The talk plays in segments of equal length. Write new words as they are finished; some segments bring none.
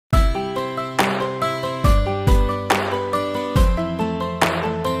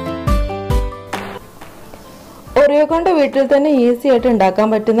Oreo കൊണ്ട് വീട്ടിൽ തന്നെ ഈസി ആയിട്ട് ഉണ്ടാക്കാൻ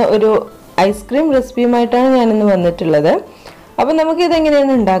പറ്റുന്ന ഒരു ഐസ്ക്രീം റെസിപ്പിയുമായിട്ടാണ് ഞാൻ ഇന്ന് വന്നിട്ടുള്ളത്. അപ്പോൾ നമുക്ക് ഇത്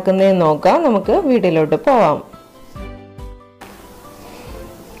എങ്ങനെയാണ് ഉണ്ടാക്കുന്നതെന്ന് നോക്കാം. നമുക്ക് വീഡിയോയിലോട്ട് പോവാം.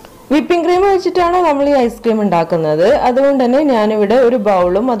 വിപ്പിംഗ് ക്രീം വെച്ചിട്ടാണ് നമ്മൾ ഈ ഐസ്ക്രീം ഉണ്ടാക്കുന്നത്. അതുകൊണ്ട് തന്നെ ഞാനിവിടെ ഒരു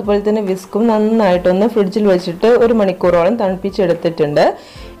ബൗളും അതുപോലെ തന്നെ വിസ്കും നന്നായിട്ടൊന്ന് ഫ്രിഡ്ജിൽ വെച്ചിട്ട് 1 മണിക്കൂറോളം തണുപ്പിച്ചെടുത്തിട്ടുണ്ട്.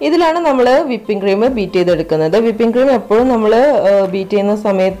 ഇതിലാണ് നമ്മൾ വിപ്പിംഗ് ക്രീം ബീറ്റ് ചെയ്തെടുക്കുന്നത്. വിപ്പിംഗ് ക്രീം എപ്പോഴും നമ്മൾ ബീറ്റ് ചെയ്യുന്ന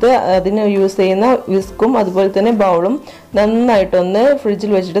സമയത്ത് അതിന് യൂസ് ചെയ്യുന്ന വിസ്കും അതുപോലെ തന്നെ ബൗളും നന്നായിട്ടൊന്ന്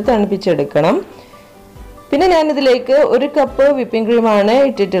ഫ്രിഡ്ജിൽ വെച്ചിട്ട് തണുപ്പിച്ചെടുക്കണം. പിന്നെ ഞാനിതിലേക്ക് 1 കപ്പ് വിപ്പിംഗ് ക്രീമാണ്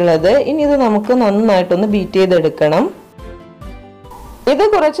ഇട്ടിട്ടുള്ളത്. ഇനി ഇത് നമുക്ക് നന്നായിട്ടൊന്ന് ബീറ്റ് ചെയ്തെടുക്കണം. ഇത്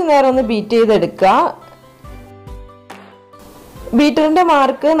കുറച്ചു നേരം ഒന്ന് ബീറ്റ് ചെയ്തെടുക്കുക. ബീറ്ററിന്റെ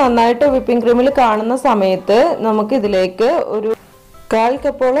മാർക്ക് നന്നായിട്ട് വിപ്പിംഗ് ക്രീമിൽ കാണുന്ന സമയത്ത് നമുക്ക് ഇതിലേക്ക് ഒരു 1/4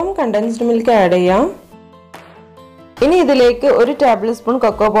 കപ്പോളം കണ്ടൻസ്ഡ് മിൽക്ക് ആഡ് ചെയ്യാം. ഇനി ഇതിലേക്ക് 1 ടേബിൾ സ്പൂൺ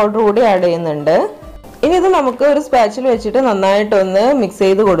കൊക്കോ പൗഡർ കൂടി ആഡ് ചെയ്യുന്നുണ്ട്. ഇനി ഇത് നമുക്ക് ഒരു സ്പാച്ചിൽ വെച്ചിട്ട് നന്നായിട്ടൊന്ന് മിക്സ്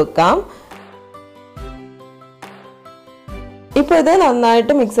ചെയ്ത് കൊടുക്കാം. ഇപ്പോൾ ഇത്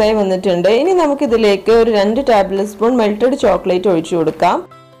നന്നായിട്ട് മിക്സ് ആയി വന്നിട്ടുണ്ട്. ഇനി നമുക്ക് ഇതിലേക്ക് ഒരു 2 ടേബിൾ സ്പൂൺ മെൽറ്റഡ് ചോക്ലേറ്റ് ഒഴിച്ചു കൊടുക്കാം.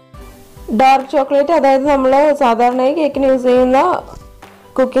 ഡാർക്ക് ചോക്ലേറ്റ്, അതായത് നമ്മൾ സാധാരണയായി കേക്കിന് യൂസ് ചെയ്യുന്ന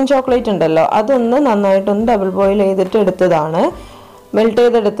കുക്കിംഗ് ചോക്ലേറ്റ് ഉണ്ടല്ലോ, അതൊന്ന് നന്നായിട്ടൊന്ന് ഡബിൾ ബോയിൽ ചെയ്തിട്ട് എടുത്തതാണ്, മെൽറ്റ്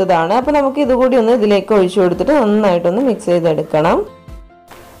ചെയ്തെടുത്തതാണ്. അപ്പോൾ നമുക്ക് ഇതുകൂടി ഒന്ന് ഇതിലേക്ക് ഒഴിച്ചു കൊടുത്തിട്ട് നന്നായിട്ടൊന്ന് മിക്സ് ചെയ്തെടുക്കണം.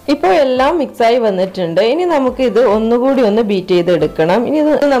 ഇപ്പോൾ എല്ലാം മിക്സായി വന്നിട്ടുണ്ട്. ഇനി നമുക്ക് ഇത് ഒന്നുകൂടി ഒന്ന് ബീറ്റ് ചെയ്തെടുക്കണം. ഇനി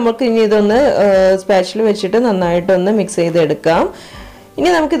ഇതൊന്ന് സ്പാച്ചിൽ വെച്ചിട്ട് നന്നായിട്ടൊന്ന് മിക്സ് ചെയ്തെടുക്കാം. ഇനി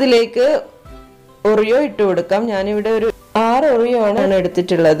നമുക്കിതിലേക്ക് ഒറിയോ ഇട്ട് കൊടുക്കാം. ഞാനിവിടെ ഒരു 6 ഒറിയോ ആണ്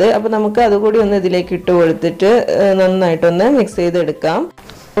എടുത്തിട്ടുള്ളത്. അപ്പോൾ നമുക്ക് അതുകൂടി ഒന്ന് ഇതിലേക്ക് ഇട്ട് കൊടുത്തിട്ട് നന്നായിട്ടൊന്ന് മിക്സ് ചെയ്തെടുക്കാം.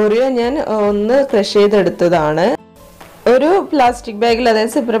 ഒറിയോ ഞാൻ ഒന്ന് ക്രഷ് ചെയ്തെടുത്തതാണ്. ഒരു പ്ലാസ്റ്റിക് ബാഗിൽ,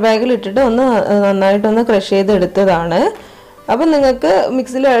 അതായത് സിപ്പർ ബാഗിൽ ഇട്ടിട്ട് ഒന്ന് നന്നായിട്ടൊന്ന് ക്രഷ് ചെയ്തെടുത്തതാണ്. അപ്പം നിങ്ങൾക്ക്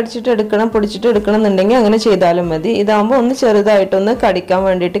മിക്സിയിൽ അടിച്ചിട്ട് എടുക്കണം, പൊടിച്ചിട്ട് എടുക്കണം എന്നുണ്ടെങ്കിൽ അങ്ങനെ ചെയ്താലും മതി. ഇതാകുമ്പോൾ ഒന്ന് ചെറുതായിട്ടൊന്ന് കടിക്കാൻ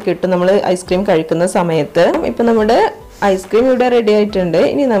വേണ്ടിയിട്ട് കിട്ടും നമ്മൾ ഐസ്ക്രീം കഴിക്കുന്ന സമയത്ത്. ഇപ്പം നമ്മുടെ ഐസ്ക്രീം ഇവിടെ റെഡി ആയിട്ടുണ്ട്.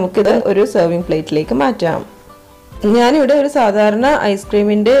 ഇനി നമുക്കിത് ഒരു സെർവിങ് പ്ലേറ്റിലേക്ക് മാറ്റാം. ഞാനിവിടെ ഒരു സാധാരണ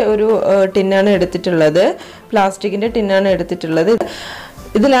ഐസ്ക്രീമിൻ്റെ ഒരു ടിന്നാണ് എടുത്തിട്ടുള്ളത്, പ്ലാസ്റ്റിക്കിൻ്റെ ടിന്നാണ് എടുത്തിട്ടുള്ളത്.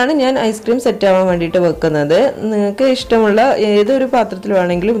 ഇതിലാണ് ഞാൻ ഐസ്ക്രീം സെറ്റ് ആവാൻ വേണ്ടിയിട്ട് വെക്കുന്നത്. നിങ്ങൾക്ക് ഇഷ്ടമുള്ള ഏതൊരു പാത്രത്തിൽ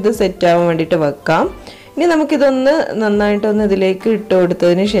വേണമെങ്കിലും ഇത് സെറ്റ് ആവാൻ വേണ്ടിയിട്ട് വെക്കാം. ഇനി നമുക്കിതൊന്ന് നന്നായിട്ടൊന്ന് ഇതിലേക്ക് ഇട്ട്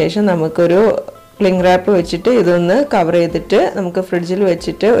കൊടുത്തതിന് ശേഷം നമുക്കൊരു ക്ലിംഗ് റാപ്പ് വെച്ചിട്ട് ഇതൊന്ന് കവർ ചെയ്തിട്ട് നമുക്ക് ഫ്രിഡ്ജിൽ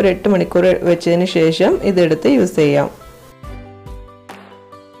വെച്ചിട്ട് ഒരു 8 മണിക്കൂർ വെച്ചതിന് ശേഷം ഇതെടുത്ത് യൂസ് ചെയ്യാം.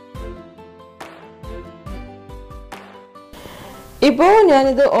 ഇപ്പോൾ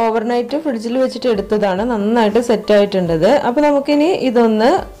ഞാനിത് ഓവർനൈറ്റ് ഫ്രിഡ്ജിൽ വെച്ചിട്ട് എടുത്തതാണ്, നന്നായിട്ട് സെറ്റ് ആയിട്ടുണ്ട്. അപ്പോൾ നമുക്കിനി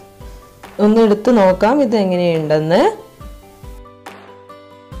ഇതൊന്ന് എടുത്ത് നോക്കാം ഇത് എങ്ങനെയുണ്ടെന്ന്.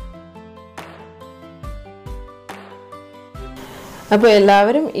 അപ്പോൾ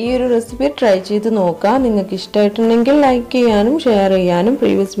എല്ലാവരും ഈ ഒരു റെസിപ്പി ട്രൈ ചെയ്ത് നോക്കാം. നിങ്ങൾക്ക് ഇഷ്ടമായിട്ടുണ്ടെങ്കിൽ ലൈക്ക് ചെയ്യാനും ഷെയർ ചെയ്യാനും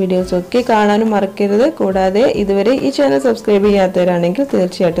പ്രീവിയസ് വീഡിയോസൊക്കെ കാണാനും മറക്കരുത്. കൂടാതെ ഇതുവരെ ഈ ചാനൽ സബ്സ്ക്രൈബ് ചെയ്യാത്തവരാണെങ്കിൽ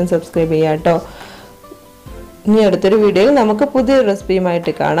തീർച്ചയായിട്ടും സബ്സ്ക്രൈബ് ചെയ്യാം കേട്ടോ. ഇനി അടുത്തൊരു വീഡിയോയിൽ നമുക്ക് പുതിയൊരു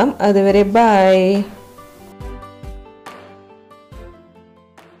റെസിപ്പിയുമായിട്ട് കാണാം. അതുവരെ ബൈ.